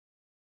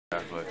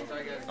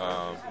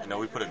But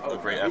we put a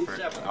great effort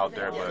out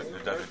there, but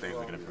there's definitely things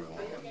we can improve on.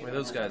 I mean,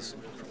 those guys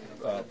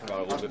provide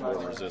a little bit more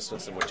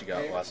resistance than what you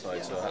got last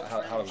night. So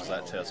how was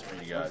that test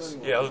for you guys?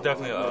 Yeah, it was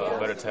definitely a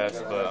better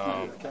test,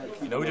 but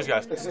we just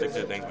got to stick to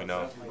the things we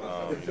know.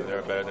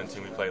 They're better than the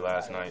team we played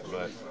last night,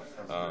 but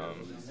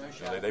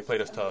they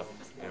played us tough,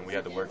 and we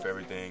had to work for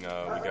everything we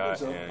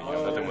got, and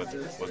nothing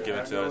was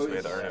given to us. We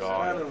had to earn it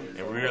all,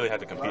 and we really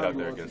had to compete out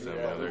there against them.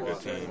 They're a good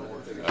team,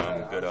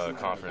 good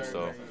conference,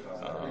 so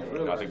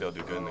I think they'll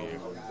do good in the year.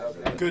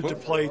 Good to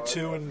play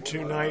 2 and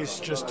 2 nights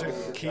just to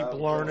keep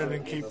learning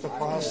and keep the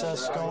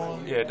process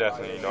going? Yeah,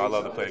 definitely. I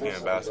love to play the game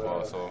of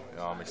basketball, so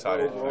I'm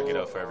excited. I get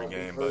up for every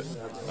game, but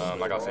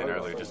like I was saying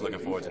earlier, just looking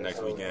forward to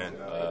next weekend.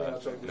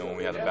 When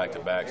we have the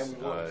back-to-backs,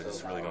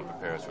 it's really going to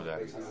prepare us for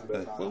that.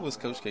 What was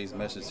Coach K's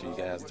message to you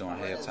guys during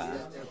halftime?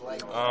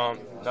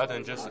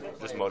 Nothing, just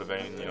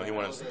motivating. He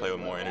wanted us to play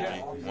with more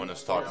energy, wanted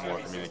us to talk more,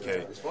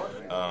 communicate.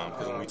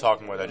 Because when we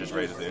talk more, that just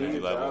raises the energy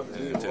level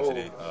and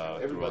intensity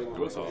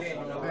through us all.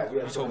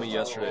 You told me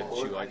yesterday that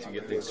you like to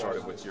get things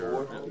started with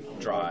your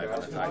drive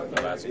and attacking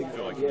the basket. You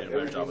feel like you did a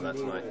better job of that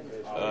tonight?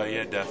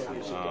 Yeah,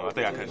 definitely. I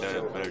think I could have done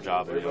a better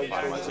job of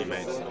finding my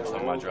teammates on some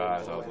of my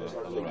drives. I was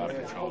a little out of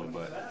control,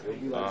 but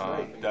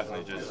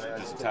definitely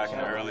just attacking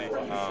early,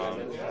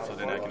 so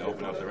then I can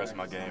open up the rest of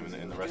my game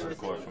and the rest of the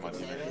court for my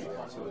teammates.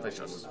 Thanks,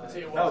 Justice.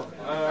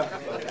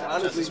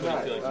 Justice,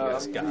 what do you feel like you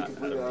guys got out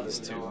of these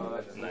 2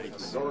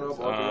 nights?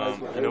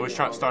 We're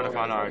starting to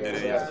find our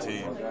identity as a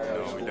team.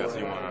 We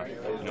definitely want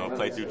to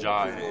play through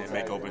Ja and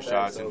make open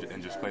shots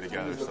and just play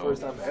together. So we're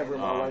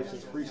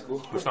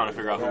starting to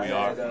figure out who we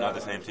are. Not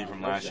the same team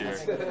from last year.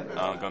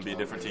 Going to be a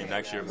different team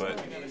next year, but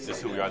this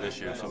is who we are this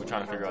year. So we're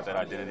trying to figure out that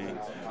identity.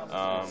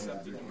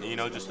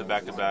 Just the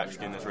back-to-backs,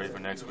 getting us ready for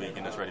next week,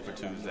 getting us ready for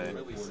Tuesday.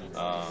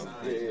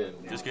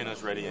 Just getting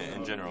us ready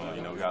in general.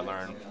 We got to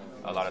learn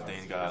a lot of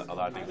things. Got a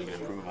lot of things we can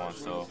improve on.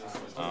 So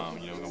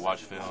we can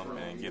watch film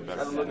and get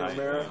better for tonight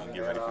and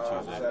get ready for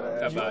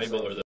Tuesday. How valuable are